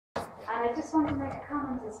And I just want to make a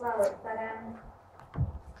comment as well that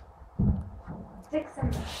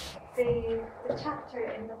Dixon, the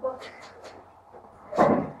chapter in the book,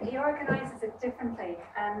 he organises it differently,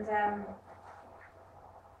 and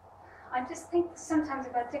I just think sometimes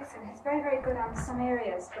about Dixon, he's very, very good on some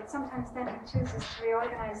areas, but sometimes then he chooses to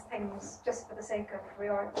reorganise things just for the sake of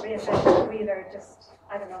reinventing the wheel, or just,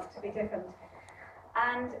 I don't know, to be different.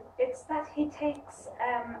 And it's that he takes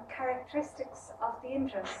characteristics of the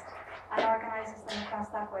interest and organises them across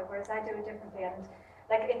that way, whereas I do it differently. And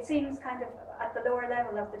like, it seems kind of at the lower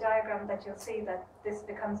level of the diagram that you'll see that this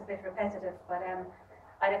becomes a bit repetitive, but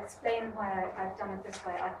I'll explain why I've done it this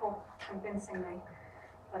way, I hope convincingly.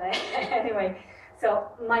 But anyway, so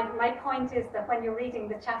my point is that when you're reading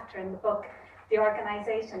the chapter in the book, the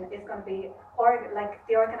organisation is going to be,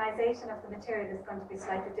 the organisation of the material is going to be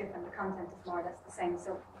slightly different. The content is more or less the same,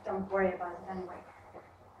 so don't worry about it anyway.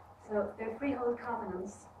 So the freehold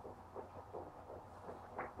covenants.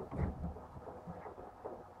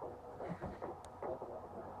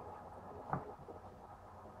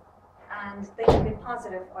 And they can be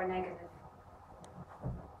positive or negative.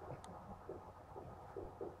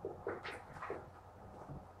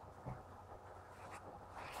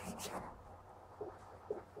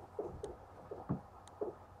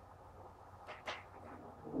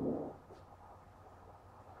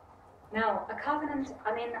 Now, a covenant,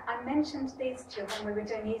 I mean, I mentioned these two when we were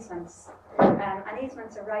doing easements. And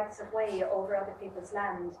easements are rights of way over other people's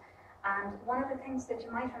land. And one of the things that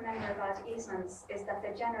you might remember about easements is that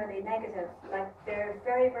they're generally negative. Like, they're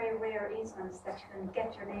very, very rare easements that you can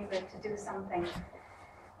get your neighbour to do something.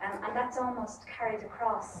 And that's almost carried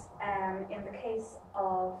across in the case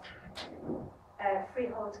of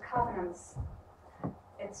freehold covenants.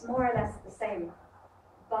 It's more or less the same.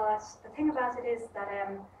 But the thing about it is that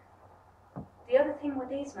the other thing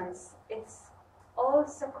with easements, it's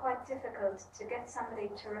also quite difficult to get somebody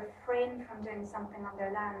to refrain from doing something on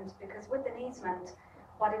their land, because with an easement,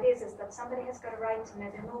 what it is that somebody has got a right to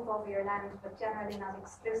maybe move over your land, but generally not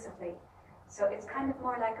exclusively. So it's kind of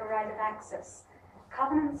more like a right of access.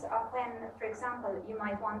 Covenants are when, for example, you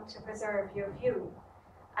might want to preserve your view,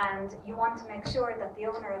 and you want to make sure that the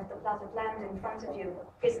owner of the plot of land in front of you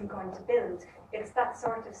isn't going to build. It's that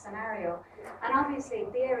sort of scenario. And obviously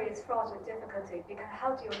the area is fraught with difficulty, because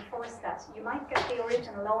how do you enforce that? You might get the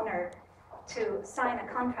original owner to sign a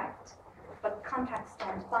contract, but contracts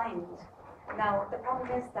don't bind. Now the problem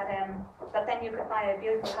is that then you could buy a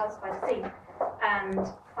beautiful house by the sea and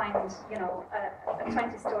find, you know, a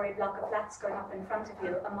 20-story block of flats going up in front of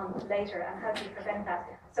you a month later, and how do you prevent that?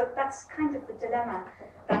 So that's kind of the dilemma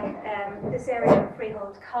that this area of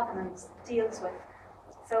freehold covenants deals with.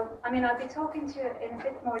 So, I mean, I'll be talking to you in a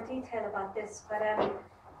bit more detail about this, but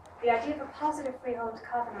the idea of a positive freehold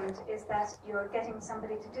covenant is that you're getting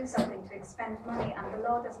somebody to do something, to expend money, and the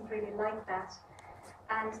law doesn't really like that.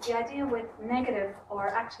 And the idea with negative, or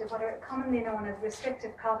actually what are commonly known as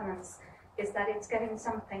restrictive covenants, is that it's getting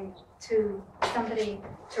something to somebody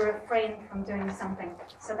to refrain from doing something.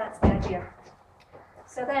 So that's the idea.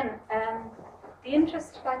 So then, the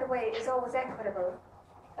interest, by the way, is always equitable.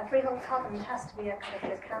 A freehold covenant has to be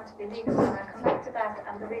equitable, it can't be legal, and I'll come back to that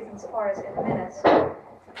and the reasons for it in a minute.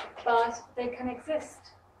 But they can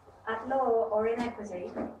exist at law or in equity.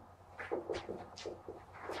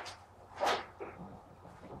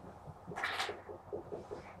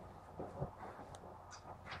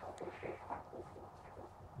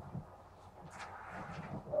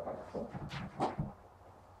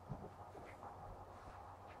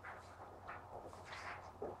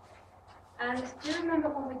 And do you remember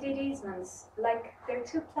when we did easements, like there are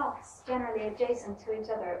two plots generally adjacent to each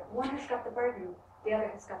other. One has got the burden, the other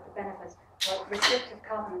has got the benefit. Well, restrictive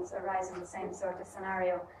covenants arise in the same sort of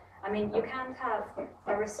scenario. I mean, you can't have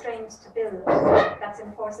a restraint to build that's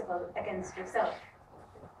enforceable against yourself.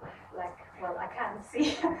 Like, well, I can't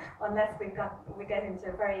see unless we get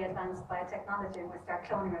into very advanced biotechnology and we start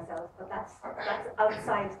cloning ourselves, but that's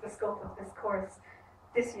outside the scope of this course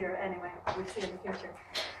this year anyway. We'll see in the future.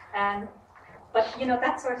 But, you know,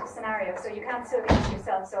 that sort of scenario, so you can't sue against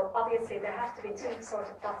yourself, so obviously there have to be two sort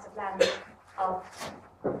of plots of land of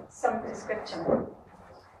some description.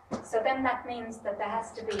 So then that means that there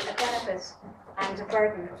has to be a benefit and a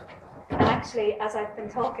burden. And actually, as I've been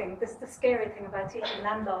talking, this is the scary thing about teaching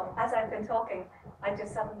land law, as I've been talking, I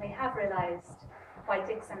just suddenly have realised why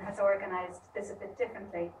Dixon has organised this a bit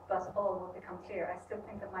differently, but all will become clear. I still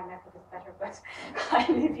think that my method is better, but I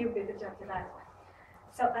leave you be the judge of that.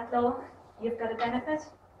 So at law, you've got a benefit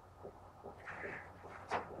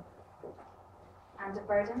and a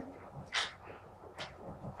burden.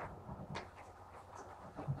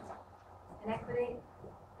 In equity,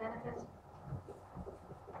 benefit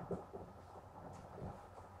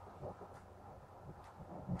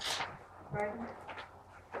burden.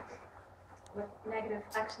 With negative,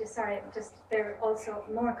 actually, sorry, just they're also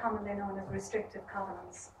more commonly known as restrictive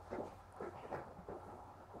covenants.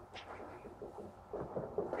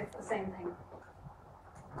 It's the same thing.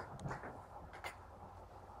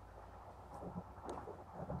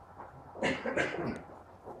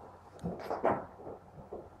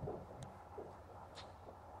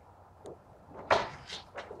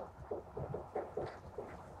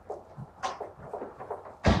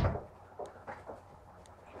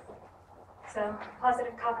 So,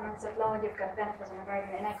 positive covenants of law, you've got a benefit and a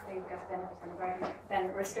burden. In equity, you've got a benefit and a burden.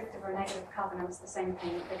 Then restrictive or negative covenants, the same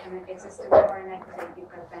thing. They can exist in law or in equity, you've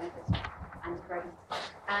got a benefit and a burden.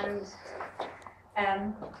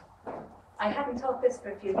 And I hadn't taught this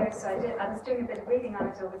for a few years, so I was doing a bit of reading on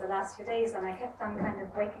it over the last few days, and I kept on kind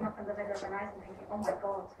of waking up in the middle of the night and thinking, oh my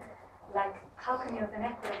God, like, how can you have an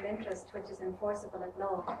equitable interest which is enforceable at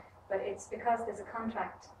law? But it's because there's a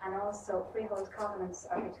contract, and also freehold covenants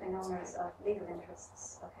are between owners of legal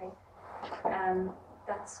interests, okay?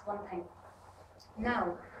 That's one thing.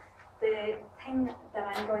 Now, the thing that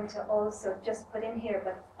I'm going to also just put in here,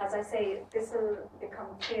 but as I say, this will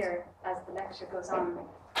become clear as the lecture goes on.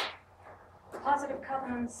 Positive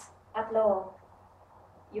covenants at law,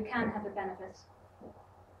 you can have a benefit.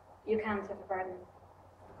 You can't have a burden.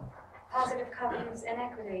 Positive covenants in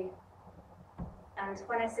equity, and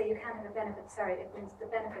when I say you can't have a benefit, sorry, it means the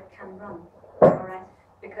benefit can run, all right?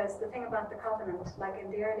 Because the thing about the covenant, like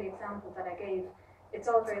in the early example that I gave, it's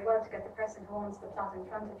all very well to get the person who owns the plot in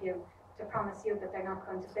front of you to promise you that they're not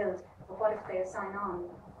going to build, but what if they sign on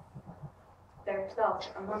their plot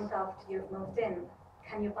a month after you've moved in?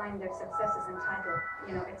 Can you bind their successors in title?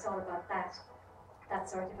 You know, it's all about that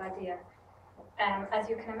sort of idea. As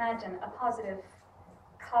you can imagine, a positive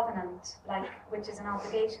covenant, like, which is an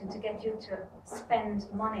obligation to get you to spend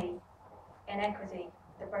money in equity,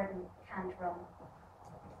 the burden can't run.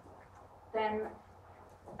 Then,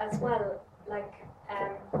 as well, like,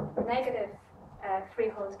 negative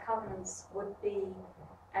freehold covenants would be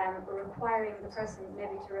requiring the person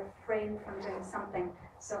maybe to refrain from doing something,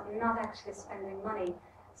 so not actually spending money.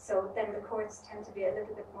 So then the courts tend to be a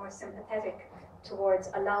little bit more sympathetic towards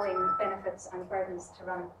allowing benefits and burdens to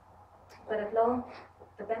run. But at law,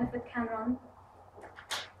 the benefit can run,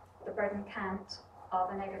 the burden can't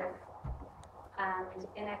of a negative, and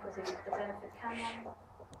in equity, the benefit can run,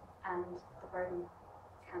 and the burden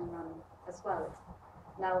can run as well.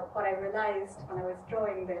 Now, what I realised when I was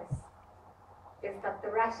drawing this is that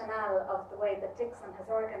the rationale of the way that Dixon has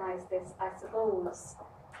organised this, I suppose,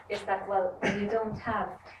 is that, well, when you don't have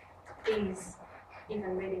these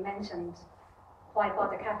even really mentioned, why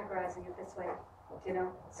bother categorising it this way? You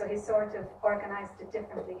know, so he's sort of organised it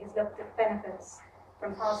differently. He's looked at benefits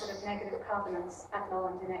from positive, negative covenants at law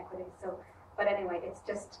and in equity. So, but anyway, it's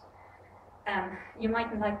just you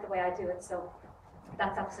mightn't like the way I do it, so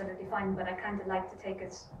that's absolutely fine. But I kind of like to take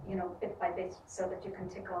it, you know, bit by bit, so that you can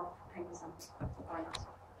tick off things and why not.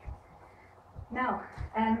 Now,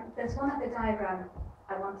 there's one other diagram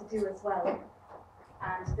I want to do as well,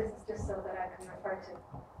 and this is just so that I can refer to.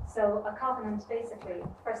 So a covenant, basically,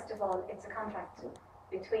 first of all, it's a contract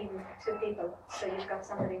between two people. So you've got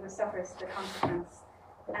somebody who suffers the consequence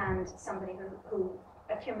and somebody who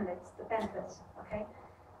accumulates the benefit, okay?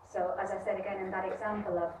 So as I said again in that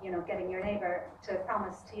example of, you know, getting your neighbour to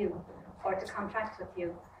promise to you or to contract with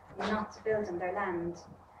you not to build on their land,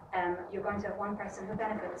 you're going to have one person who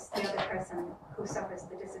benefits, the other person who suffers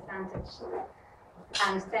the disadvantage.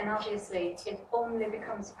 And then obviously it only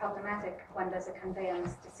becomes problematic when there's a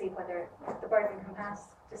conveyance to see whether the burden can pass,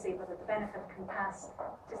 to see whether the benefit can pass,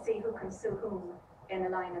 to see who can sue whom in a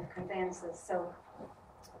line of conveyances. So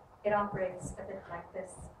it operates a bit like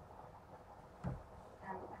this. I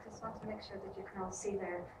just want to make sure that you can all see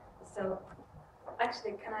there. So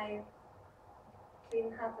actually, can I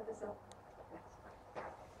clean half of this up?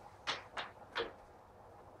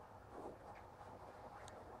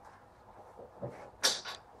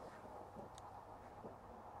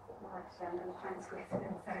 Actually, I'm going to try and squeeze it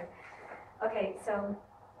in, sorry. Okay, so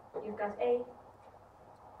you've got A.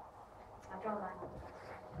 I'll draw a line.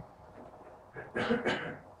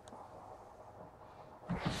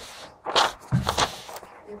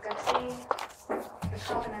 You've got C, the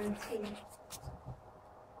covenant T.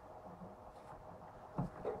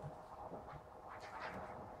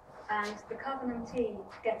 And the covenant T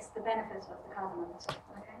gets the benefit of the covenant,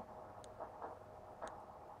 okay?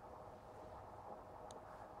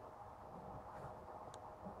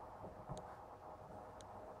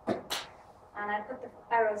 And I put the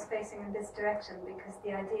arrows facing in this direction because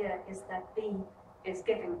the idea is that B is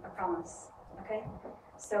giving a promise Okay?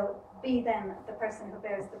 So be then the person who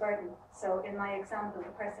bears the burden. So in my example,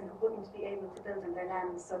 the person who wouldn't be able to build on their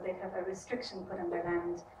land, so they'd have a restriction put on their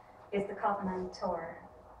land, is the covenantor.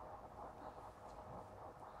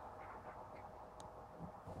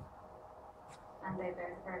 And they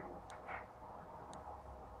bear the burden.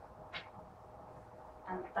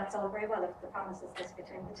 And that's all very well if the promise is just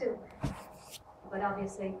between the two. But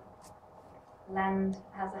obviously, land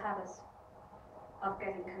has a habit of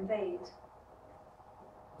getting conveyed.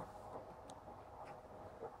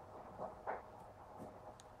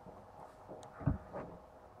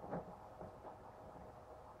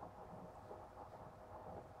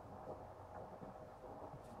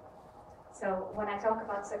 So when I talk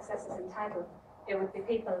about successes in title, it would be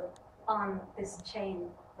people on this chain,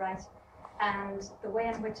 right? And the way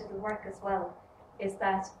in which it will work as well is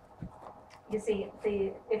that, you see,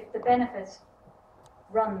 if the benefit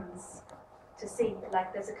runs to C,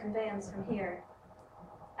 like there's a conveyance from here,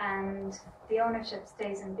 and the ownership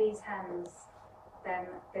stays in B's hands, then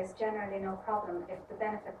there's generally no problem if the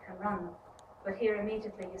benefit can run. But here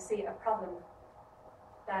immediately you see a problem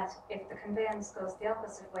that if the conveyance goes the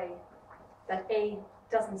opposite way, that A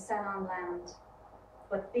doesn't sell on land,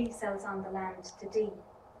 but B sells on the land to D,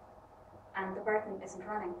 and the burden isn't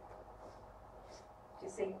running. Do you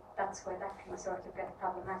see? That's where that can sort of get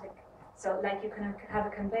problematic. So like you can have a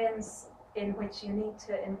conveyance in which you need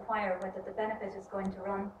to inquire whether the benefit is going to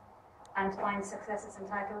run and find successes in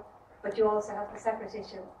title, but you also have the separate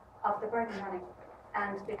issue of the burden running.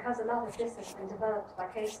 And because a lot of this has been developed by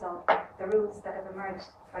case law, the rules that have emerged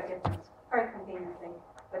are different, very conveniently,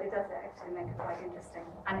 but it does actually make it quite interesting.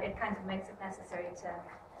 And it kind of makes it necessary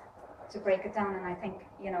to break it down and I think,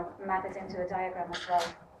 you know, map it into a diagram as well.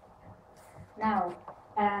 Now,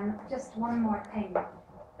 just one more thing,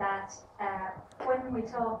 that when we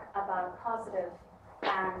talk about positive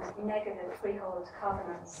and negative freehold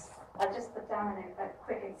covenants, I'll just put down a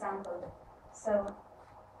quick example. So,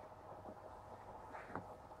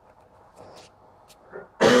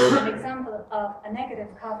 an example of a negative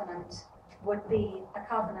covenant would be a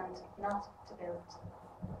covenant not to build.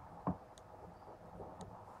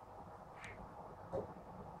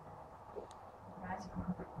 Right?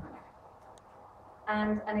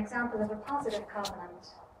 And an example of a positive covenant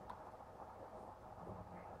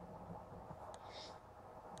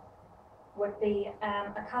would be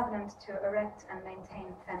a covenant to erect and maintain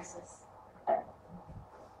fences.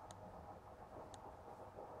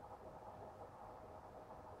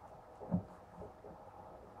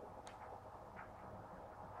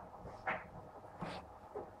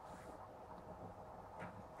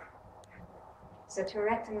 So to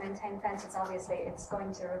erect and maintain fences, obviously, it's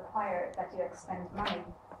going to require that you expend money.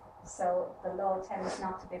 So the law tends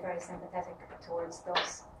not to be very sympathetic towards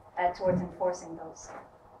those, towards enforcing those.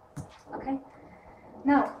 Okay.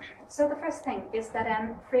 Now, so the first thing is that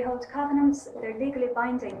freehold covenants, they're legally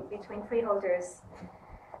binding between freeholders.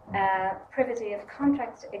 Privity of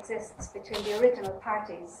contract exists between the original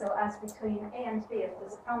parties. So as between A and B, if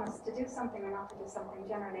there's a promise to do something or not to do something,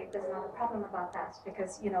 generally there's not a problem about that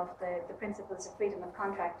because, you know, the principles of freedom of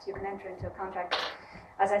contract, you can enter into a contract.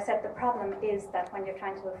 As I said, the problem is that when you're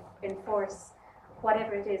trying to enforce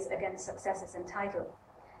whatever it is against successes in title.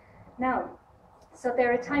 Now, so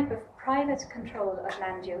they're a type of private control of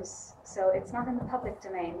land use, so it's not in the public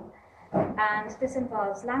domain. And this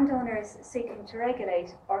involves landowners seeking to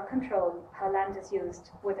regulate or control how land is used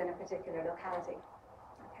within a particular locality.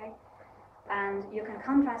 Okay? And you can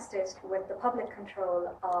contrast it with the public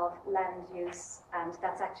control of land use, and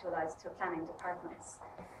that's actualized to planning departments.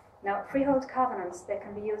 Now, freehold covenants, they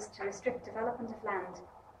can be used to restrict development of land,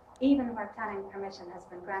 even where planning permission has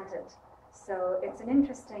been granted. So it's an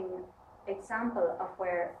interesting example of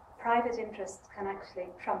where private interests can actually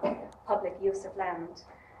trump public use of land.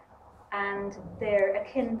 And they're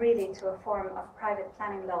akin really to a form of private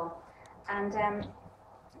planning law. And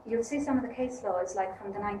you'll see some of the case laws like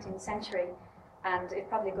from the 19th century, and it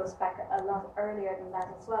probably goes back a lot earlier than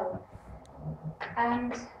that as well.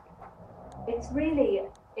 And it's really,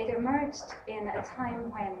 it emerged in a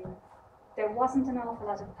time when there wasn't an awful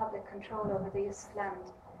lot of public control over the use of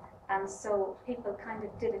land, and so people kind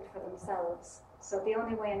of did it for themselves. So the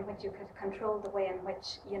only way in which you could control the way in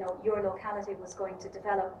which, you know, your locality was going to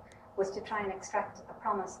develop was to try and extract a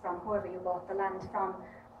promise from whoever you bought the land from,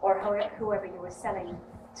 or whoever you were selling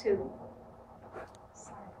to.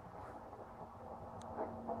 Sorry.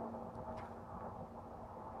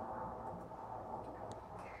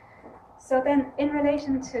 So then, in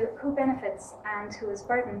relation to who benefits and who is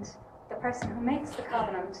burdened, the person who makes the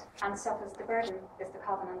covenant and suffers the burden is the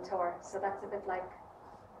covenantor. So that's a bit like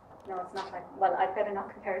no, it's not like, well, I'd better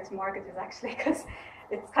not compare it to mortgages actually, because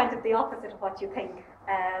it's kind of the opposite of what you think.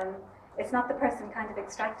 It's not the person kind of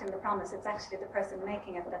extracting the promise, it's actually the person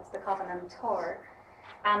making it that's the covenantor.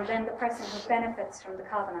 And then the person who benefits from the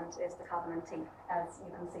covenant is the covenantee, as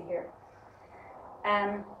you can see here.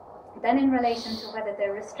 Then in relation to whether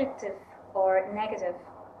they're restrictive or negative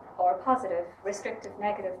or positive, restrictive,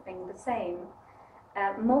 negative being the same,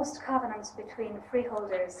 most covenants between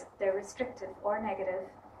freeholders, they're restrictive or negative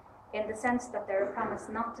in the sense that they're a promise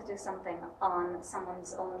not to do something on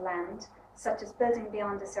someone's own land, such as building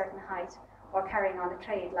beyond a certain height or carrying on a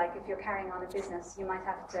trade. Like if you're carrying on a business, you might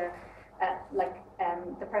have to,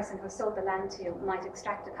 the person who sold the land to you might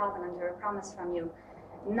extract a covenant or a promise from you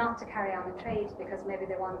not to carry on a trade because maybe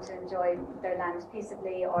they want to enjoy their land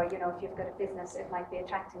peaceably, or if you've got a business, it might be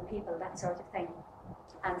attracting people, that sort of thing.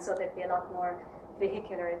 And so there'd be a lot more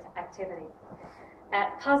vehicular activity.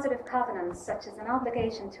 Positive covenants, such as an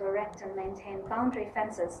obligation to erect and maintain boundary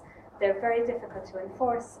fences, they're very difficult to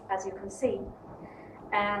enforce, as you can see,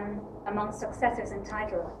 among successors in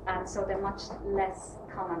title, and so they're much less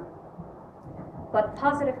common. But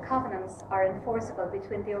positive covenants are enforceable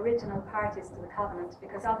between the original parties to the covenant,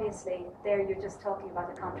 because obviously there you're just talking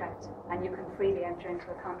about a contract and you can freely enter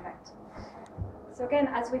into a contract. So again,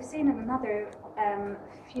 as we've seen in another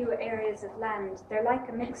few areas of land, they're like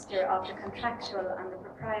a mixture of the contractual and the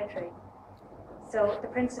proprietary. So the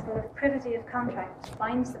principle of privity of contract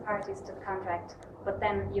binds the parties to the contract, but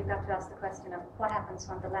then you've got to ask the question of what happens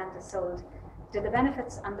when the land is sold. Do the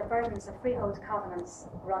benefits and the burdens of freehold covenants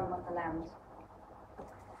run with the land?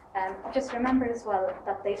 Just remember as well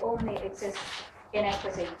that they only exist in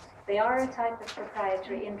equity. They are a type of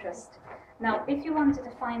proprietary interest. Now, if you wanted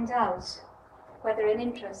to find out whether an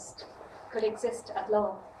interest could exist at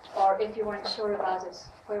law, or if you weren't sure about it,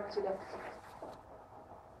 where would you look?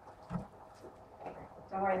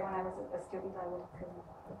 Don't worry, when I was a student, I would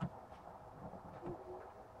have.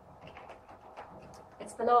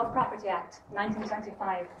 It's the Law of Property Act,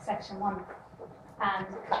 1925, Section 1. And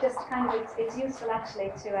just kind of, it's useful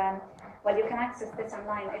actually to, well, you can access this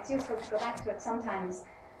online. It's useful to go back to it sometimes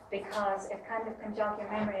because it kind of can jog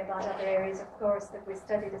your memory about other areas, of course, that we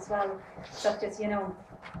studied as well, such as,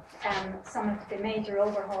 some of the major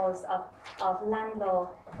overhauls of land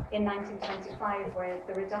law in 1925 were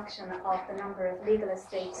the reduction of the number of legal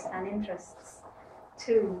estates and interests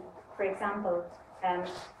to, for example,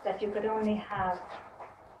 that you could only have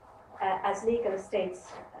as legal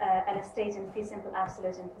estates, an estate in fee simple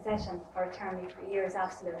absolute in possession for a term of years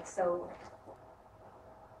absolute. So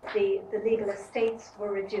the legal estates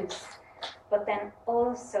were reduced, but then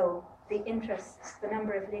also the interests, the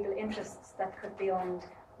number of legal interests that could be owned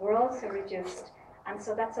were also reduced, and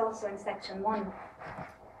so that's also in Section 1.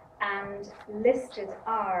 And listed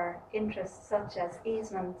are interests such as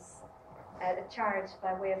easements, a charge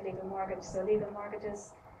by way of legal mortgage, so legal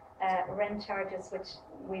mortgages, rent charges, which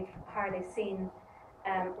we've hardly seen,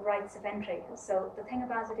 rights of entry. So the thing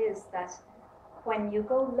about it is that when you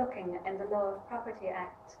go looking in the Law of Property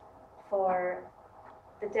Act for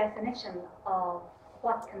the definition of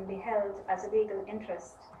what can be held as a legal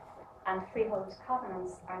interest and freehold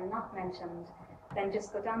covenants are not mentioned, then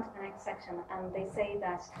just go down to the next section and they say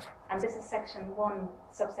that, and this is Section 1,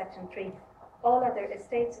 subsection 3, all other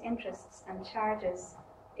estates, interests and charges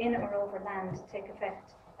in or over land take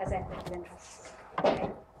effect as equitable interests. Okay?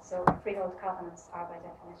 So freehold covenants are by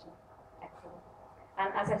definition equitable.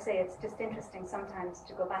 And as I say, it's just interesting sometimes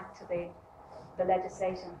to go back to the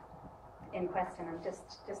legislation in question and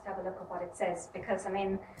just have a look at what it says. Because, I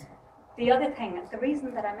mean, the other thing, the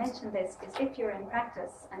reason that I mention this is if you're in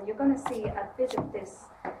practice, and you're going to see a bit of this,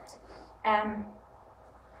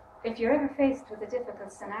 if you're ever faced with a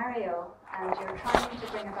difficult scenario and you're trying to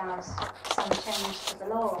bring about some change to the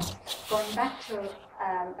law, going back to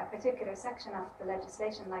a particular section of the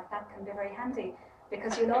legislation like that can be very handy,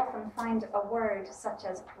 because you'll often find a word such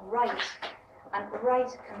as right, and right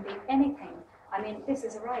can be anything. I mean, this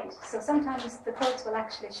is a right. So sometimes the courts will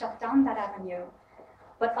actually shut down that avenue,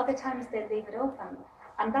 but other times they'll leave it open.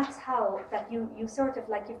 And that's how that you sort of,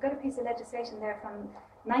 like, you've got a piece of legislation there from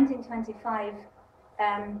 1925.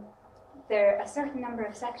 There are a certain number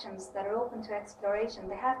of sections that are open to exploration.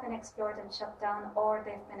 They have been explored and shut down, or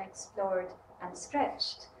they've been explored and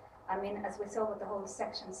stretched. I mean, as we saw with the whole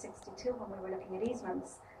section 62 when we were looking at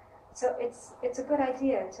easements. So it's a good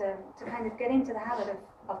idea to kind of get into the habit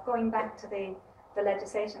of going back to the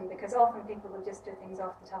legislation, because often people will just do things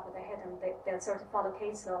off the top of their head and they'll sort of follow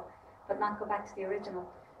case law, but not go back to the original.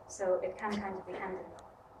 So it can kind of be handy.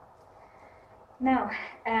 Now,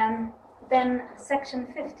 then Section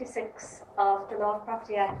 56 of the Law of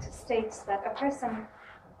Property Act states that a person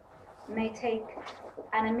may take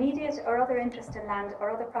an immediate or other interest in land or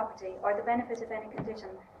other property, or the benefit of any condition,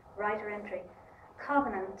 right or entry,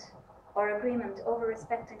 covenant or agreement over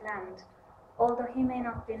respecting land, although he may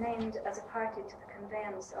not be named as a party to the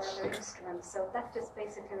conveyance or other instruments. So that just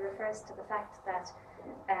basically refers to the fact that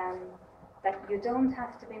that you don't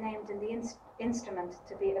have to be named in the instrument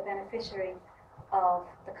to be a beneficiary of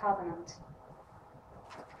the covenant.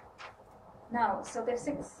 Now, so there's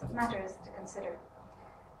 6 matters to consider.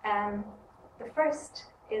 The first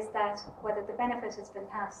is that whether the benefit has been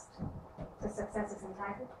passed to successors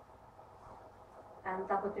entitled, and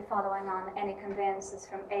that would be following on any conveyances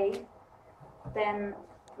from A. Then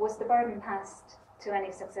was the burden passed to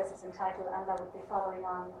any successors entitled, and that would be following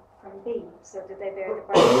on from B. So did they bear the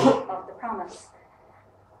burden of the promise?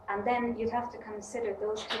 And then you'd have to consider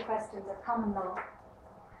those 2 questions of common law,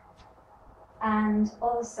 and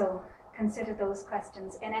also consider those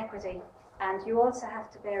questions in equity. And you also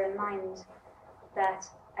have to bear in mind that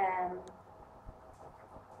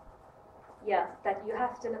that you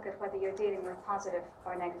have to look at whether you're dealing with positive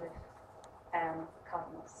or negative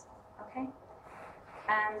covenants. Okay?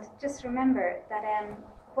 And just remember that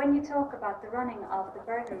when you talk about the running of the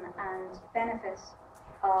burden and benefit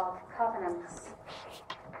of covenants,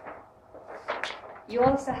 you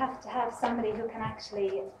also have to have somebody who can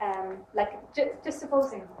actually, just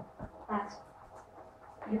supposing that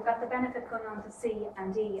you've got the benefit going on to C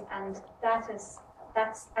and D, and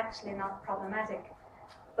that's actually not problematic.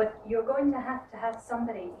 But you're going to have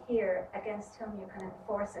somebody here against whom you can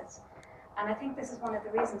enforce it. And I think this is one of the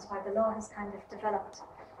reasons why the law has kind of developed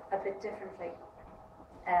a bit differently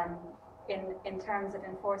in terms of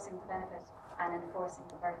enforcing the benefit and enforcing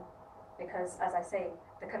the burden. Because, as I say,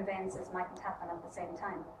 the conveyances mightn't happen at the same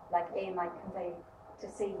time. Like A might convey to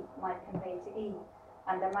C, might convey to E,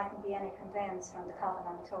 and there mightn't be any conveyance from the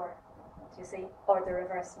covenantor, do you see? Or the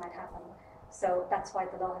reverse might happen. So that's why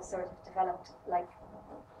the law has sort of developed like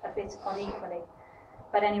a bit unequally.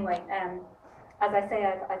 But anyway, as I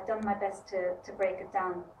say, I've done my best to break it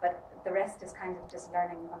down, but the rest is kind of just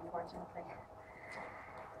learning, unfortunately.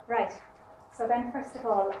 Right, so then first of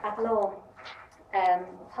all, at law,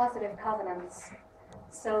 positive covenants.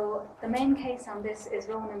 So the main case on this is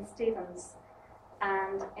Ronan Stevens,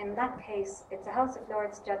 and in that case, it's a House of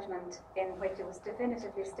Lords judgment in which it was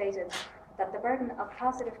definitively stated that the burden of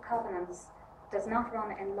positive covenants does not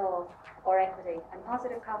run in law or equity. And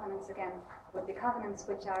positive covenants, again, would be covenants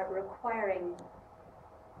which are requiring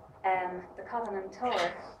the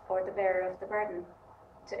covenantor or the bearer of the burden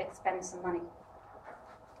to expend some money.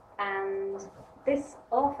 And this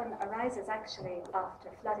often arises actually after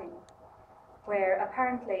flooding, where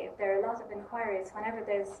apparently there are a lot of inquiries whenever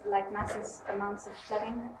there's like massive amounts of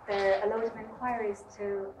flooding. There are a lot of inquiries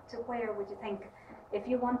to where would you think, if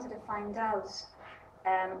you wanted to find out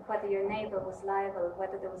whether your neighbour was liable,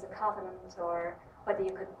 whether there was a covenant, or whether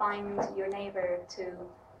you could bind your neighbour to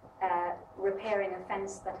repairing a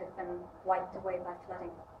fence that had been wiped away by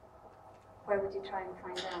flooding, where would you try and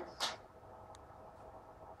find out?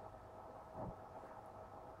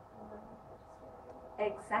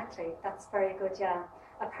 Exactly, that's very good, yeah.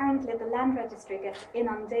 Apparently the land registry gets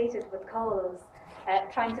inundated with calls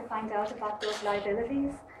trying to find out about those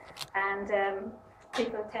liabilities, and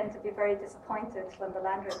people tend to be very disappointed when the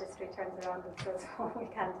land registry turns around and says, oh, we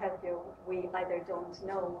can't help you, we either don't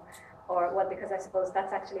know, or, well, because I suppose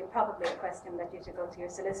that's actually probably a question that you should go to your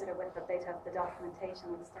solicitor with, that they'd have the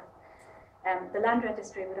documentation and stuff. The land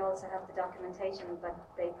registry would also have the documentation, but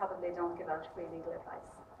they probably don't give out free legal advice.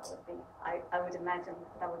 That would be, I would imagine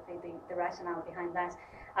that would be the rationale behind that.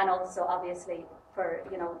 And also, obviously, for,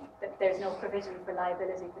 you know, there's no provision for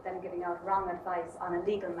liability for them giving out wrong advice on a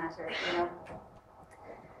legal matter, you know.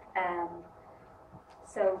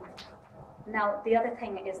 So now the other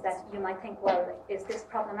thing is that you might think, well, is this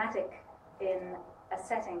problematic in a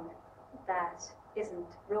setting that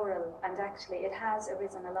isn't rural? And actually it has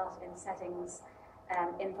arisen a lot in settings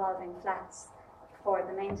involving flats for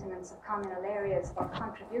the maintenance of communal areas or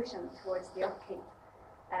contribution towards the upkeep.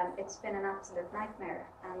 It's been an absolute nightmare,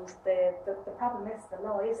 and the problem is the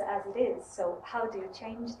law is as it is, so how do you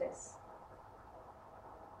change this?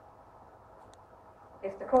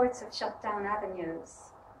 If the courts have shut down avenues,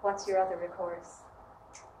 what's your other recourse?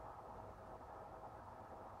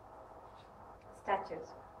 Statute,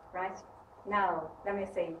 right? Now, let me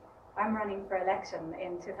see. I'm running for election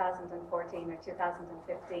in 2014 or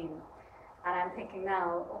 2015, and I'm thinking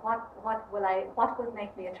now, what will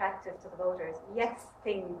make me attractive to the voters? Yes,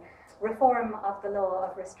 reform of the law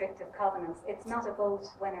of restrictive covenants. It's not a vote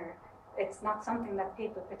winner. It's not something that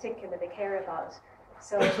people particularly care about.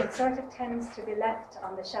 So it sort of tends to be left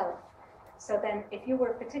on the shelf. So then, if you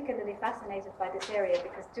were particularly fascinated by this area,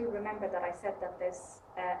 because do remember that I said that there's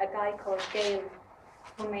a guy called Gale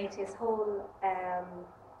who made his whole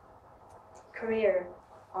career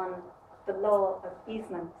on the law of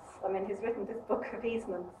easements. I mean, he's written this book of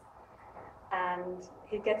easements, and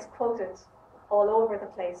he gets quoted all over the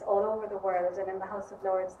place, all over the world, and in the House of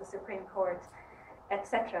Lords, the Supreme Court,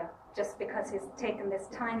 etc., just because he's taken this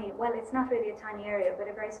tiny, well, it's not really a tiny area, but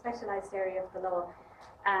a very specialised area of the law,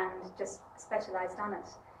 and just specialised on it.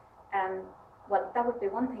 Well, that would be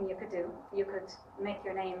one thing you could do. You could make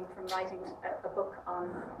your name from writing a book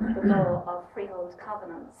on the law of freehold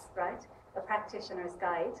covenants, right? A practitioner's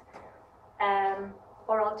guide.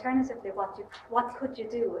 Or alternatively, what could you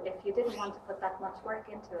do if you didn't want to put that much work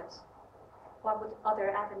into it? What would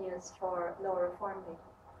other avenues for law reform be?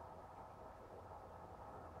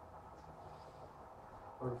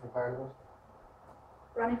 Running for Parliament.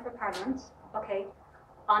 Running for Parliament, okay.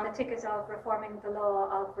 On the ticket of reforming the law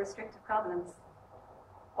of restrictive covenants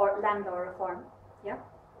or land law reform, yeah,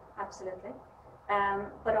 absolutely.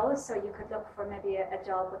 But also you could look for maybe a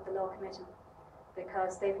job with the Law Commission,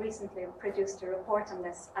 because they've recently produced a report on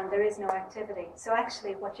this and there is no activity. So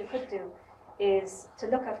actually what you could do is to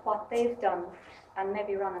look at what they've done and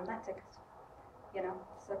maybe run on that ticket, you know.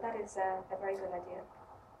 So that is a very good idea.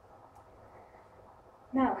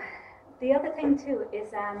 Now, the other thing too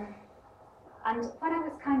is, and when I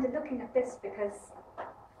was kind of looking at this, because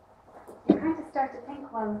you kind of start to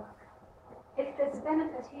think, well, if there's a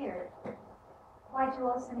benefit here, why do you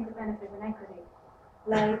also need a benefit in equity?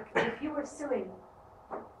 Like, if you were suing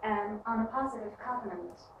on a positive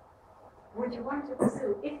covenant, would you want to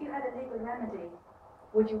pursue, if you had a legal remedy,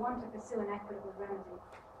 would you want to pursue an equitable remedy?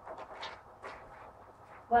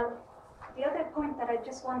 Well, the other point that I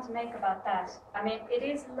just want to make about that, I mean, it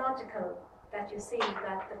is logical that you see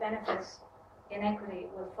that the benefit in equity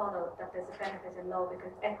will follow that there's a benefit in law,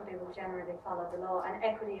 because equity will generally follow the law, and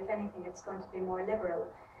equity, if anything, it's going to be more liberal.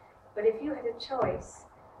 But if you had a choice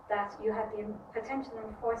that you had the potential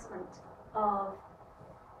enforcement of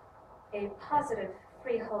a positive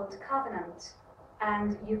freehold covenant,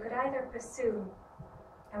 and you could either pursue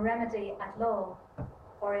a remedy at law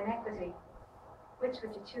or in equity, which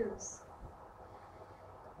would you choose?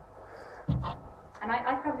 And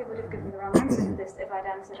I probably would have given the wrong answer to this if I'd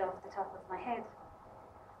answered off the top of my head.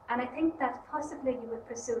 And I think that possibly you would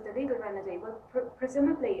pursue the legal remedy. Well,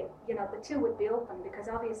 presumably, you know, the two would be open, because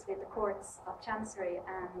obviously the courts of chancery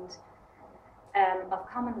and of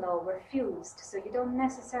common law were fused, so you don't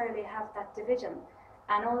necessarily have that division.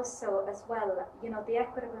 And also, as well, you know, the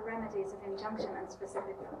equitable remedies of injunction and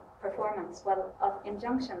specific performance. Well, of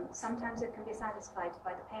injunction, sometimes it can be satisfied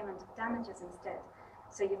by the payment of damages instead.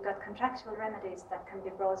 So you've got contractual remedies that can be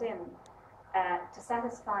brought in to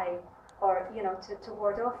satisfy, or, you know, to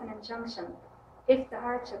ward off an injunction if the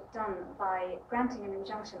hardship done by granting an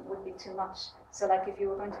injunction would be too much. So like if you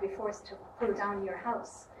were going to be forced to pull down your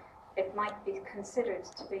house, it might be considered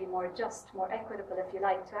to be more just, more equitable, if you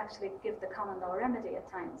like, to actually give the common law remedy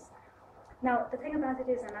at times. Now, the thing about it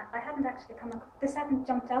is, and I hadn't actually this hadn't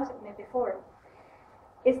jumped out at me before,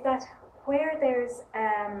 is that where there's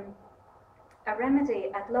a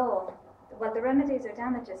remedy at law, well, the remedies are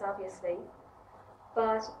damages, obviously,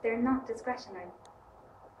 but they're not discretionary.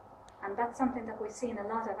 And that's something that we've seen a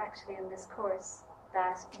lot of actually in this course,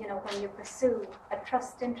 that, you know, when you pursue a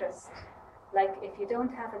trust interest, like if you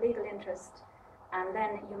don't have a legal interest, and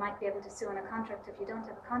then you might be able to sue on a contract. If you don't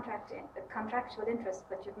have a contractual interest,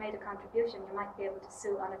 but you've made a contribution, you might be able to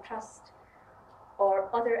sue on a trust or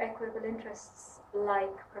other equitable interests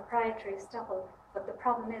like proprietary estoppel. But the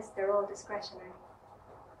problem is they're all discretionary.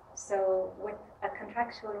 So with a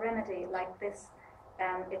contractual remedy like this,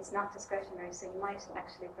 it's not discretionary, so you might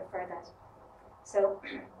actually prefer that. So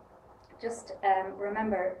just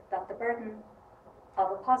remember that the burden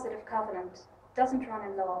of a positive covenant doesn't run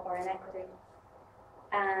in law or in equity.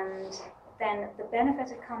 And then the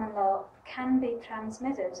benefit of common law can be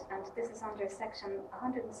transmitted, and this is under section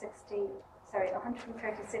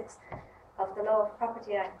 136 of the Law of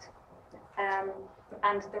Property Act.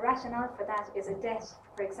 And the rationale for that is a debt,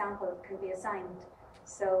 for example, can be assigned.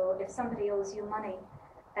 So if somebody owes you money,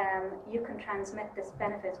 you can transmit this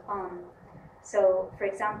benefit on. So, for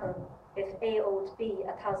example, if A owed B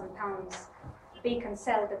 £1,000, B can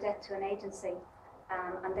sell the debt to an agency,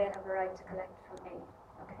 and they'll have a right to collect from A.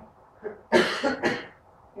 Okay.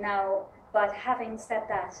 Now, but having said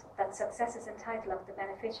that, successors and title of the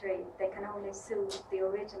beneficiary, they can only sue the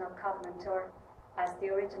original covenantor, as the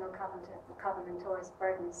original covenantor's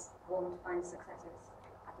burdens won't find successors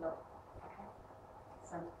at law. Okay.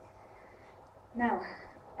 So now,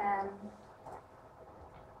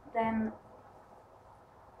 then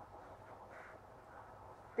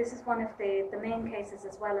this is one of the main cases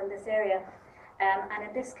as well in this area. And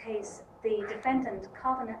in this case, the defendant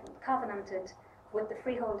covenanted with the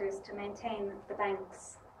freeholders to maintain the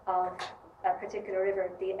banks of a particular river,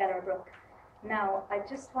 the Eller Brook. Now, I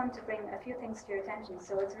just want to bring a few things to your attention.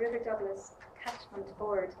 So it's River Douglas Catchment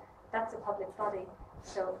Board. That's a public body,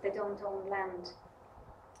 so they don't own land.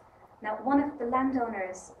 Now, one of the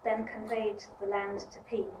landowners then conveyed the land to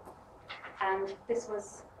P, and this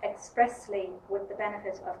was expressly with the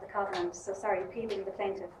benefit of the covenant. So sorry, P being the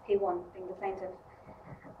plaintiff, P1 being the plaintiff.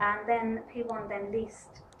 And then P1 then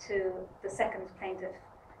leased to the second plaintiff.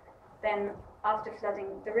 Then after flooding,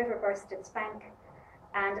 the river burst its bank,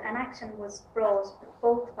 and an action was brought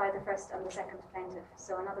both by the first and the second plaintiff.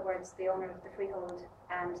 So in other words, the owner of the freehold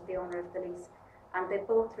and the owner of the lease. And they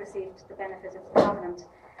both received the benefit of the covenant.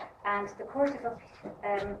 And the Court of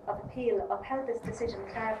Appeal upheld this decision,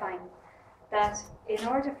 clarifying that in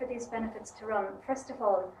order for these benefits to run, first of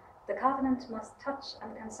all, the covenant must touch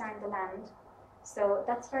and concern the land. So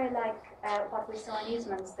that's very like what we saw in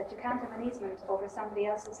easements, that you can't have an easement over somebody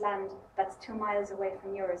else's land that's 2 miles away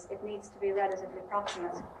from yours. It needs to be relatively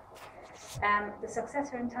proximate. The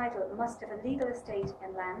successor in title must have a legal estate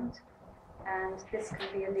in land, and this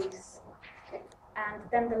can be a lease. And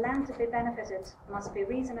then the land to be benefited must be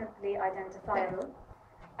reasonably identifiable,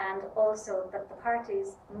 and also that the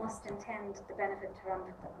parties must intend the benefit to run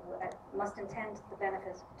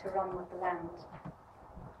with the land.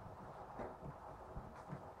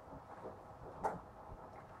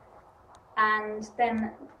 And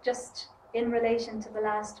then, just in relation to the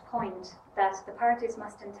last point, that the parties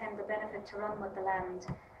must intend the benefit to run with the land,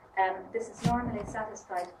 this is normally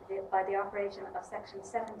satisfied by the operation of Section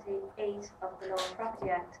 78 of the Law of Property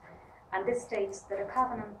Act, and this states that a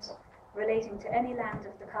covenant relating to any land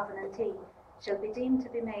of the covenantee shall be deemed to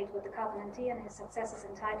be made with the covenantee and his successors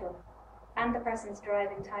in title, and the persons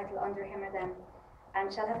deriving title under him or them,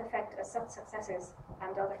 and shall have effect as such successors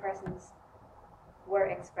and other persons were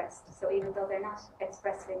expressed. So even though they're not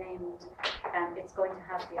expressly named, it's going to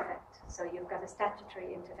have the effect. So you've got a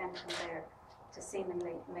statutory intervention there to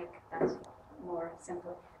seemingly make that more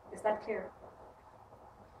simple. Is that clear?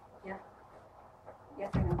 Yeah?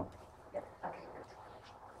 Yes or no? Yeah, okay, good.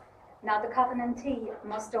 Now the covenantee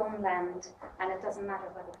must own land, and it doesn't matter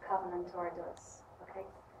whether the covenantor does, okay?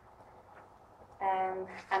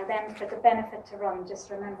 And then for the benefit to run, just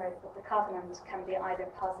remember that the covenant can be either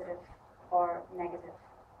positive or negative.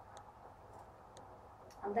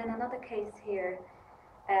 And then another case here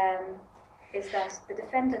is that the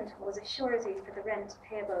defendant was a surety for the rent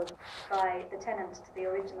payable by the tenant to the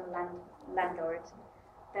original landlord.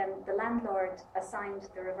 Then the landlord assigned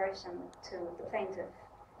the reversion to the plaintiff.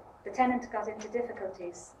 The tenant got into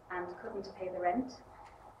difficulties and couldn't pay the rent,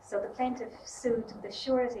 so the plaintiff sued the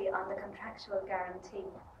surety on the contractual guarantee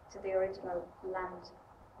to the original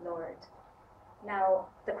landlord. Now,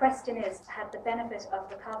 the question is, had the benefit of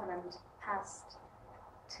the covenant passed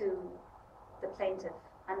to the plaintiff?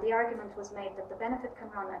 And the argument was made that the benefit can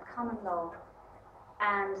run at common law,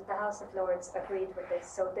 and the House of Lords agreed with this.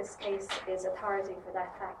 So this case is authority for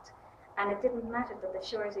that fact. And it didn't matter that the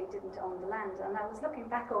surety didn't own the land. And I was looking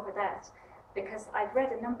back over that, because I've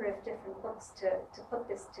read a number of different books to put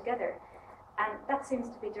this together. And that seems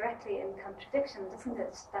to be directly in contradiction, doesn't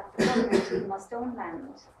it? That the covenantee must own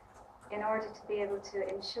land in order to be able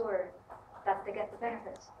to ensure that they get the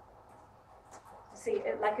benefit. See,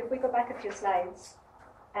 like if we go back a few slides,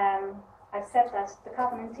 I've said that the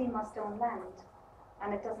covenantee must own land,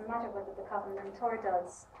 and it doesn't matter whether the covenantor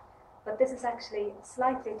does. But this is actually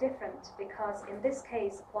slightly different, because in this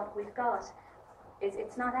case, what we've got is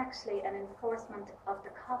it's not actually an enforcement of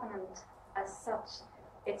the covenant as such,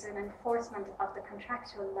 it's an enforcement of the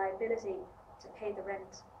contractual liability to pay the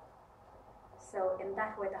rent. So in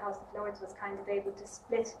that way, the House of Lords was kind of able to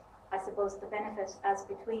split, I suppose, the benefit as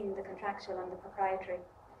between the contractual and the proprietary.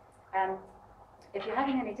 If you're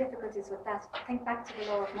having any difficulties with that, think back to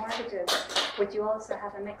the law of mortgages, which you also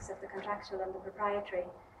have a mix of the contractual and the proprietary,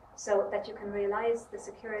 so that you can realise the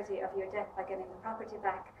security of your debt by getting the property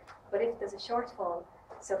back. But if there's a shortfall,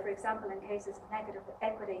 so for example, in cases of negative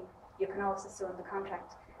equity, you can also sue in the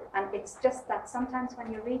contract. And it's just that sometimes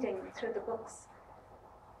when you're reading through the books,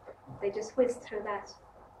 they just whiz through that.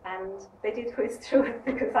 And they did whiz through it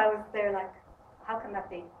because I was there like, how can that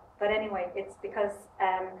be? But anyway, it's because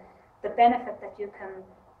the benefit that you can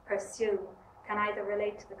pursue can either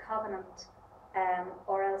relate to the covenant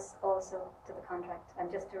or else also to the contract.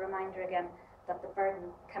 And just a reminder again that the burden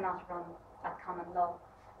cannot run at common law.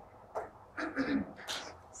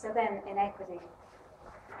 So then, in equity.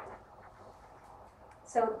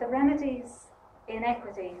 So the remedies in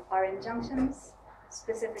equity are injunctions,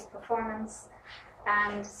 specific performance,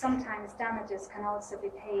 and sometimes damages can also be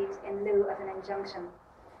paid in lieu of an injunction.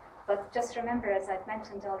 But just remember, as I've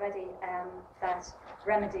mentioned already, that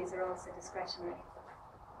remedies are also discretionary.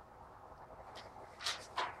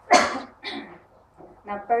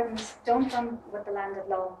 Now, burdens don't run with the land of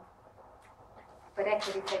law, but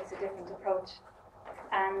equity takes a different approach.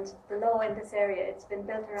 And the law in this area, it's been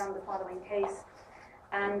built around the following case.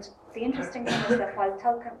 And the interesting thing is that while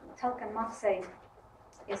Tulkin Moxey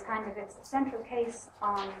is kind of its central case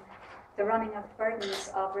on the running of burdens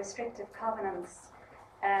of restrictive covenants,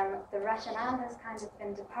 the rationale has kind of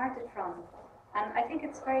been departed from. And I think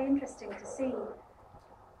it's very interesting to see.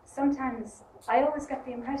 Sometimes I always get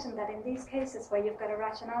the impression that in these cases where you've got a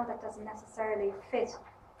rationale that doesn't necessarily fit,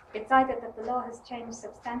 it's either that the law has changed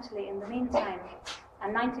substantially in the meantime,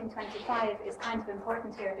 and 1925 is kind of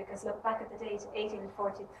important here because look back at the date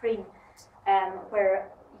 1843, where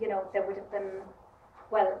there would have been,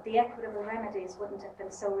 well, the equitable remedies wouldn't have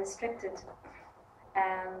been so restricted,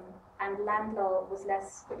 and land law was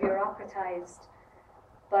less bureaucratized.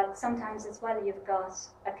 But sometimes as well you've got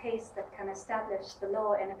a case that can establish the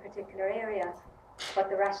law in a particular area, but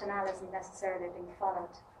the rationale isn't necessarily being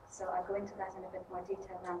followed. So I'll go into that in a bit more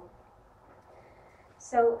detail now.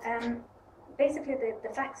 So basically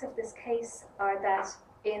the facts of this case are that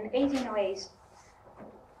in 1808,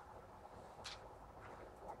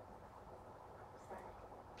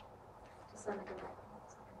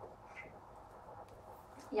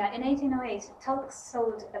 in 1808, Tulks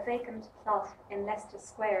sold a vacant plot in Leicester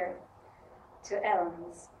Square to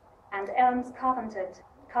Elms, and Elms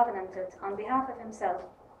covenanted on behalf of himself,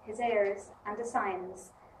 his heirs, and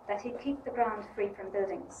assigns that he'd keep the ground free from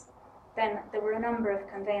buildings. Then there were a number of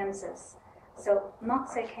conveyances. So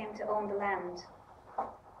Moxey came to own the land,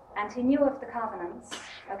 and he knew of the covenants,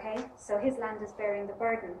 okay? So his land is bearing the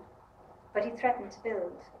burden, but he threatened to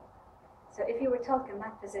build. So if you were Tulk in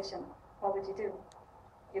that position, what would you do?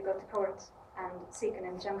 You go to court and seek an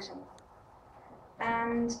injunction.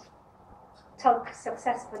 And Tulk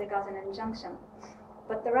successfully got an injunction,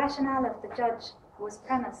 but the rationale of the judge was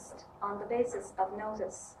premised on the basis of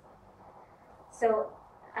notice. So,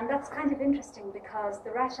 and that's kind of interesting because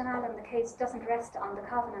the rationale in the case doesn't rest on the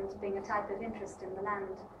covenant being a type of interest in the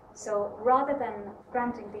land. So rather than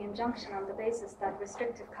granting the injunction on the basis that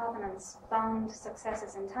restrictive covenants bound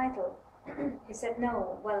successors in title, he said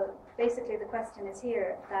no. Well, basically the question is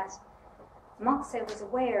here that Moxey was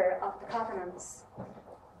aware of the covenants,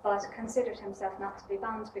 but considered himself not to be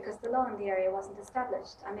bound because the law in the area wasn't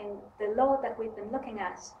established. I mean, the law that we've been looking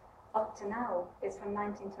at up to now is from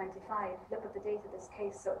 1925. Look at the date of this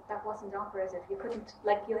case, so that wasn't operative. You couldn't,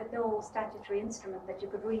 you had no statutory instrument that you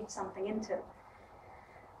could read something into.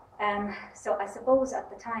 So I suppose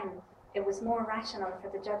at the time it was more rational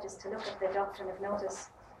for the judges to look at the doctrine of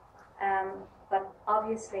notice. But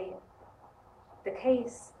obviously the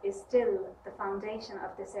case is still the foundation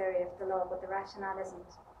of this area of the law, but the rationale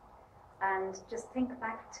isn't. And just think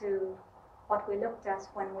back to what we looked at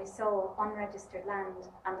when we saw unregistered land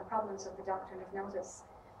and the problems of the doctrine of notice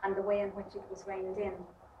and the way in which it was reined in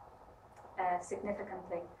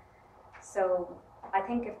significantly. So I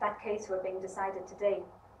think if that case were being decided today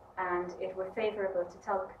and it were favourable to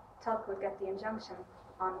Tulk, Tulk would get the injunction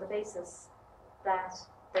on the basis that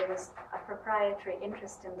there was a proprietary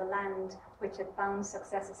interest in the land which had bound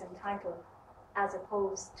successors in title, as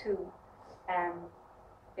opposed to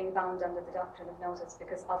being bound under the doctrine of notice,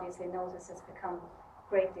 because obviously notice has become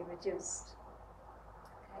greatly reduced.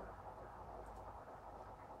 Okay.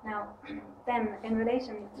 Now, then in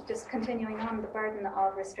relation, just continuing on the burden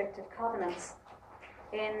of restrictive covenants,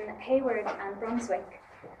 in Hayward and Brunswick,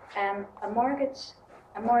 a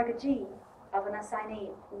mortgagee of an assignee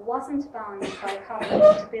wasn't bound by a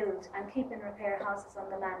covenant to build and keep in repair houses on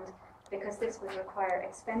the land because this would require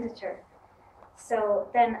expenditure. So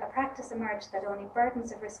then a practice emerged that only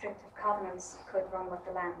burdens of restrictive covenants could run with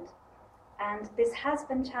the land. And this has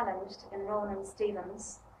been challenged in Rowan and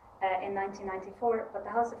Stevens in 1994, but the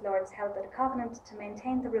House of Lords held that a covenant to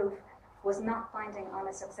maintain the roof was not binding on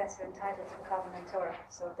a successor entitled to the covenantor,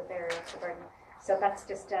 so the bearer of the burden. So that's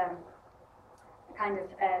just kind of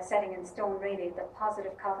setting in stone, really, that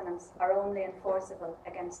positive covenants are only enforceable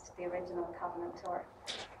against the original covenantor.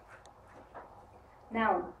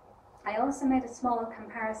 Now, I also made a small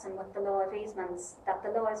comparison with the law of easements, that the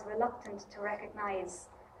law is reluctant to recognise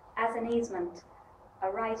as an easement a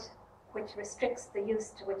right which restricts the use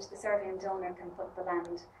to which the servient owner can put the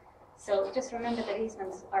land. So just remember that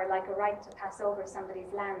easements are like a right to pass over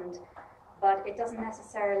somebody's land, but it doesn't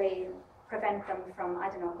necessarily prevent them from, I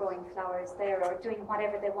don't know, growing flowers there or doing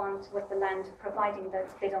whatever they want with the land, providing that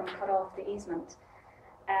they don't cut off the easement.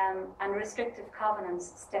 and restrictive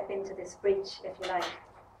covenants step into this breach, if you like.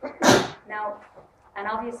 Now, and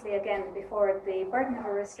obviously again, before the burden of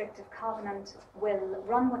a restrictive covenant will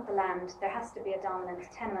run with the land, there has to be a dominant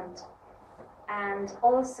tenant. And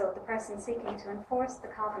also the person seeking to enforce the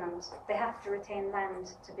covenant, they have to retain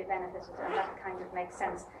land to be benefited, and that kind of makes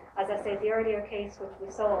sense. As I say, the earlier case which we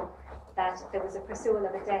saw, that there was a pursual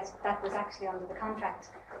of a debt, that was actually under the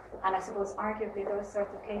contract. And I suppose arguably those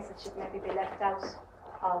sorts of cases should maybe be left out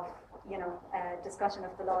of, discussion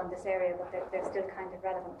of the law in this area, but they're still kind of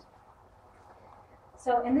relevant.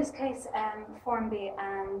 So in this case, Formby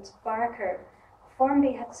and Barker,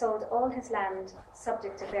 Formby had sold all his land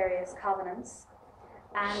subject to various covenants,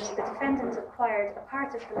 and the defendant acquired a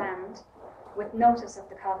part of the land with notice of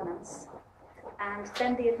the covenants, and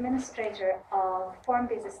then the administrator of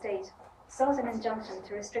Formby's estate sought an injunction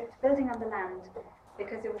to restrict building on the land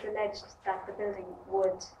because it was alleged that the building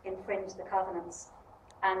would infringe the covenants,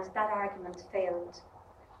 and that argument failed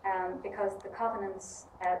because the covenants,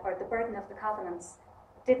 or the burden of the covenants,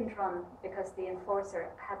 didn't run because the enforcer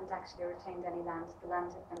hadn't actually retained any land. The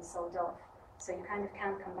land had been sold off. So you kind of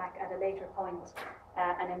can't come back at a later point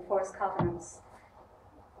and enforce covenants.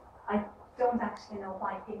 I don't actually know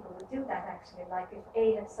why people would do that actually. Like if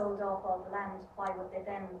A had sold off all the land, why would they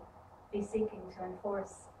then be seeking to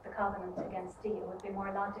enforce the covenant against D? It would be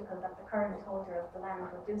more logical that the current holder of the land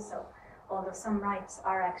would do so, although some rights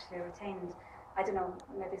are actually retained. I don't know,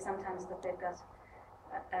 maybe sometimes that they've got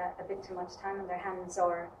a bit too much time on their hands,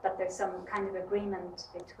 or that there's some kind of agreement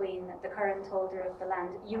between the current holder of the land.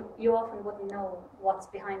 You often wouldn't know what's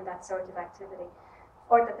behind that sort of activity,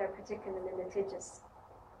 or that they're particularly litigious,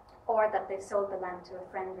 or that they've sold the land to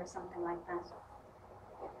a friend or something like that.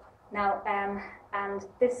 Now, and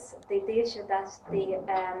this, the issue that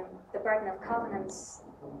the burden of covenants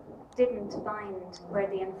didn't bind where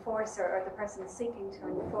the enforcer or the person seeking to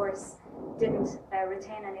enforce didn't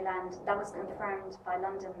retain any land, that was confirmed by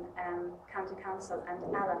London County Council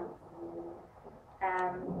and Allen.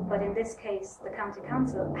 But in this case, the County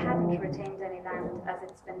Council hadn't retained any land as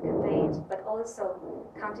it's been conveyed, but also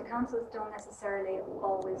County Councils don't necessarily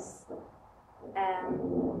always,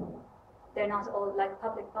 they're not all, like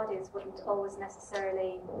public bodies wouldn't always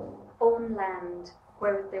necessarily own land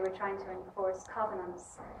where they were trying to enforce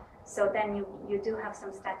covenants. So then you do have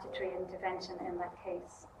some statutory intervention in that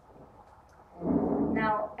case.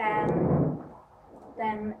 Now,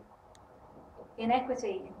 then in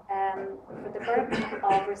equity, for the burden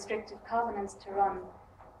of restrictive covenants to run,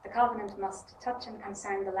 the covenant must touch and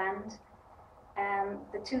concern the land.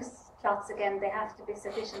 The two plots, again, they have to be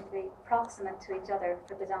sufficiently proximate to each other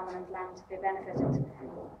for the dominant land to be benefited.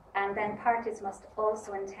 And then parties must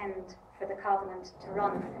also intend for the covenant to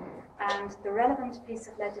run. And the relevant piece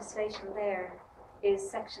of legislation there is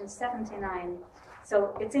section 79.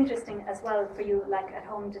 So it's interesting as well for you, like at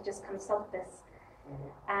home, to just consult this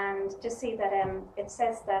and just see that it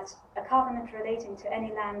says that a covenant relating to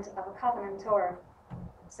any land of a covenantor,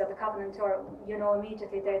 so the covenantor, you know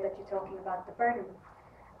immediately there that you're talking about the burden,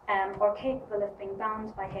 or capable of being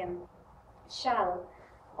bound by him, shall,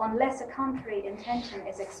 unless a contrary intention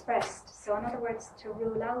is expressed. So in other words, to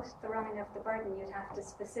rule out the running of the burden, you'd have to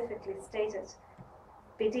specifically state it,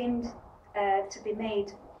 be deemed to be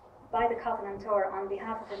made by the covenantor on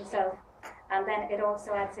behalf of himself, and then it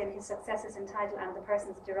also adds in his successors in title and the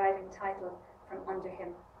person's deriving title from under him.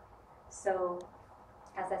 So,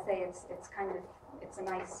 as I say, it's a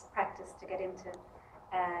nice practice to get into,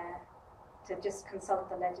 to just consult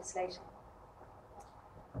the legislation.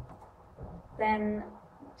 Then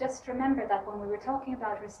just remember that when we were talking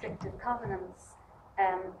about restrictive covenants,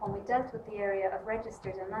 when we dealt with the area of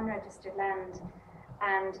registered and unregistered land,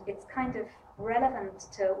 and it's kind of relevant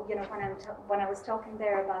to, when I was talking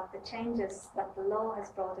there about the changes that the law has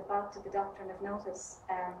brought about to the doctrine of notice,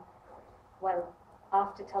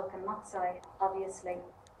 after Tulkan Matsai, obviously.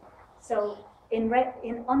 So in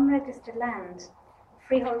unregistered land,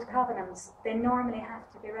 freehold covenants, they normally have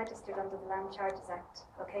to be registered under the Land Charges Act,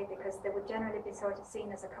 okay, because they would generally be sort of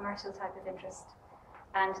seen as a commercial type of interest,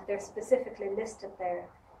 and they're specifically listed there.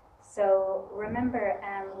 So remember,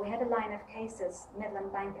 we had a line of cases,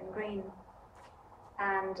 Midland Bank and Green,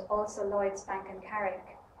 and also Lloyd's Bank and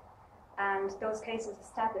Carrick, and those cases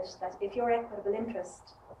established that if your equitable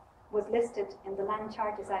interest was listed in the Land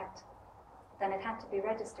Charges Act, then it had to be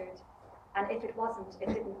registered, and if it wasn't, it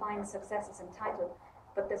didn't bind successors in title.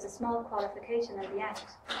 But there's a small qualification in the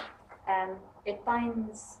Act. It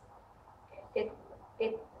binds, if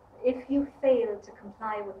you fail to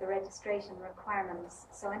comply with the registration requirements.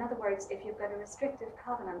 So in other words, if you've got a restrictive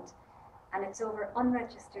covenant and it's over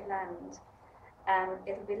unregistered land,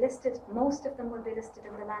 It'll be listed, most of them will be listed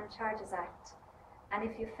in the Land Charges Act. And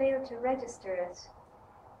if you fail to register it,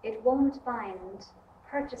 it won't bind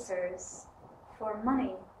purchasers for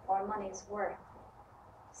money or money's worth.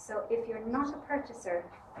 So if you're not a purchaser,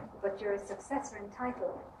 but you're a successor in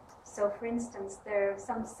title, so for instance, there are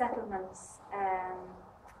some settlements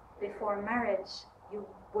before marriage, you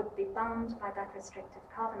would be bound by that restrictive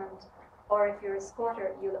covenant, or if you're a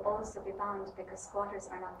squatter, you'll also be bound because squatters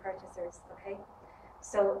are not purchasers, okay?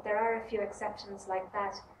 So there are a few exceptions like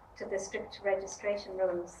that to the strict registration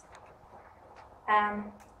rules.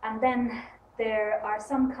 And then there are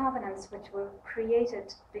some covenants which were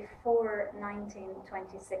created before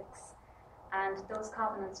 1926, and those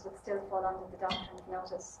covenants would still fall under the doctrine of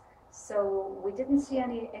notice. So we didn't see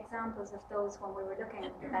any examples of those when we were looking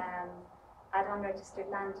at unregistered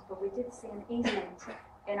land, but we did see an easement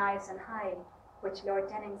in Ives and High, which Lord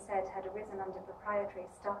Denning said had arisen under proprietary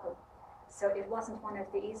estoppel. So it wasn't one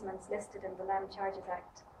of the easements listed in the Land Charges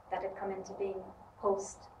Act that had come into being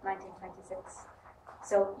post-1926.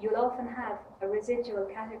 So you'll often have a residual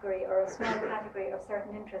category or a small category of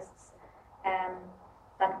certain interests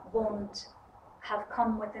that won't have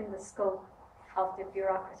come within the scope of the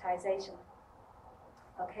bureaucratisation.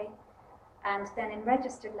 Okay? And then in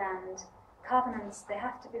registered land, covenants, they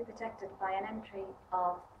have to be protected by an entry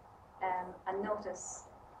of a notice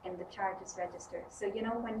in the charges register. So you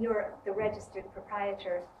know, when you're the registered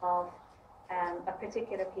proprietor of a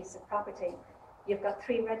particular piece of property, you've got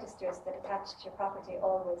 3 registers that attach to your property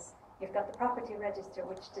always. You've got the property register,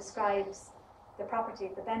 which describes the property,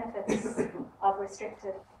 the benefits of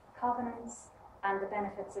restrictive covenants and the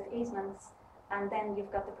benefits of easements. And then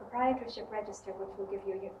you've got the proprietorship register, which will give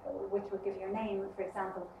you your name, for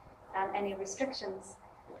example, and any restrictions.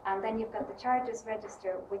 And then you've got the charges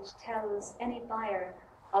register, which tells any buyer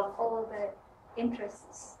of all the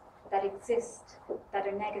interests that exist that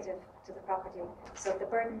are negative to the property. So the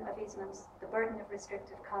burden of easements, the burden of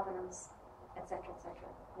restrictive covenants, etc.,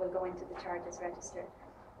 will go into the charges register.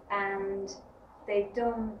 And they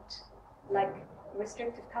don't, like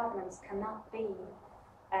restrictive covenants cannot be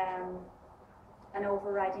an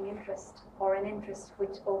overriding interest or an interest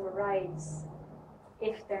which overrides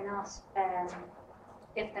if they're not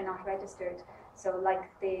registered. So like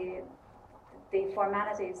the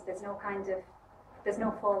formalities, there's no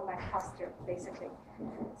fallback posture basically.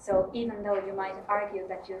 So even though you might argue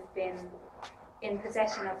that you've been in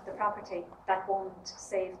possession of the property, that won't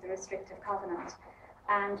save the restrictive covenant.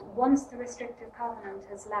 And once the restrictive covenant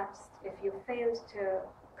has lapsed, if you failed to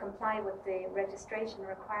comply with the registration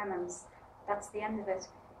requirements, that's the end of it.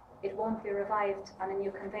 It won't be revived on a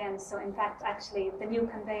new conveyance. So in fact, actually, the new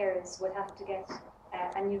conveyors would have to get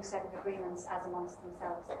a new set of agreements as amongst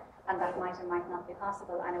themselves. And that might or might not be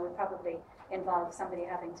possible. And it would probably involve somebody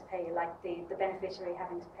having to pay, like the beneficiary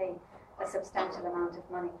having to pay a substantial amount of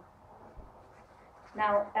money.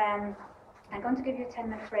 Now, I'm going to give you a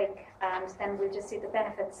 10-minute break, and then we'll just see the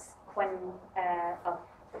benefits of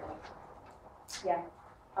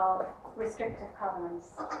restrictive covenants.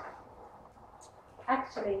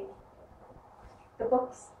 Actually, the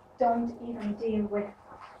books don't even deal with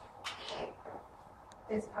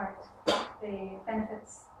this part, the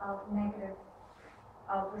benefits of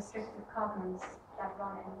restrictive covenants that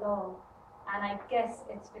run in law. And I guess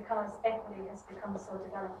it's because equity has become so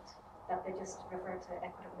developed that they just refer to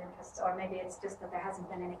equitable interests, or maybe it's just that there hasn't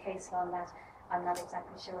been any case law on that. I'm not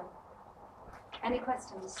exactly sure. Any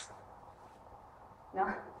questions?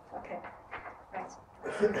 No? Okay. Right.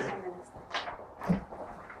 10 minutes.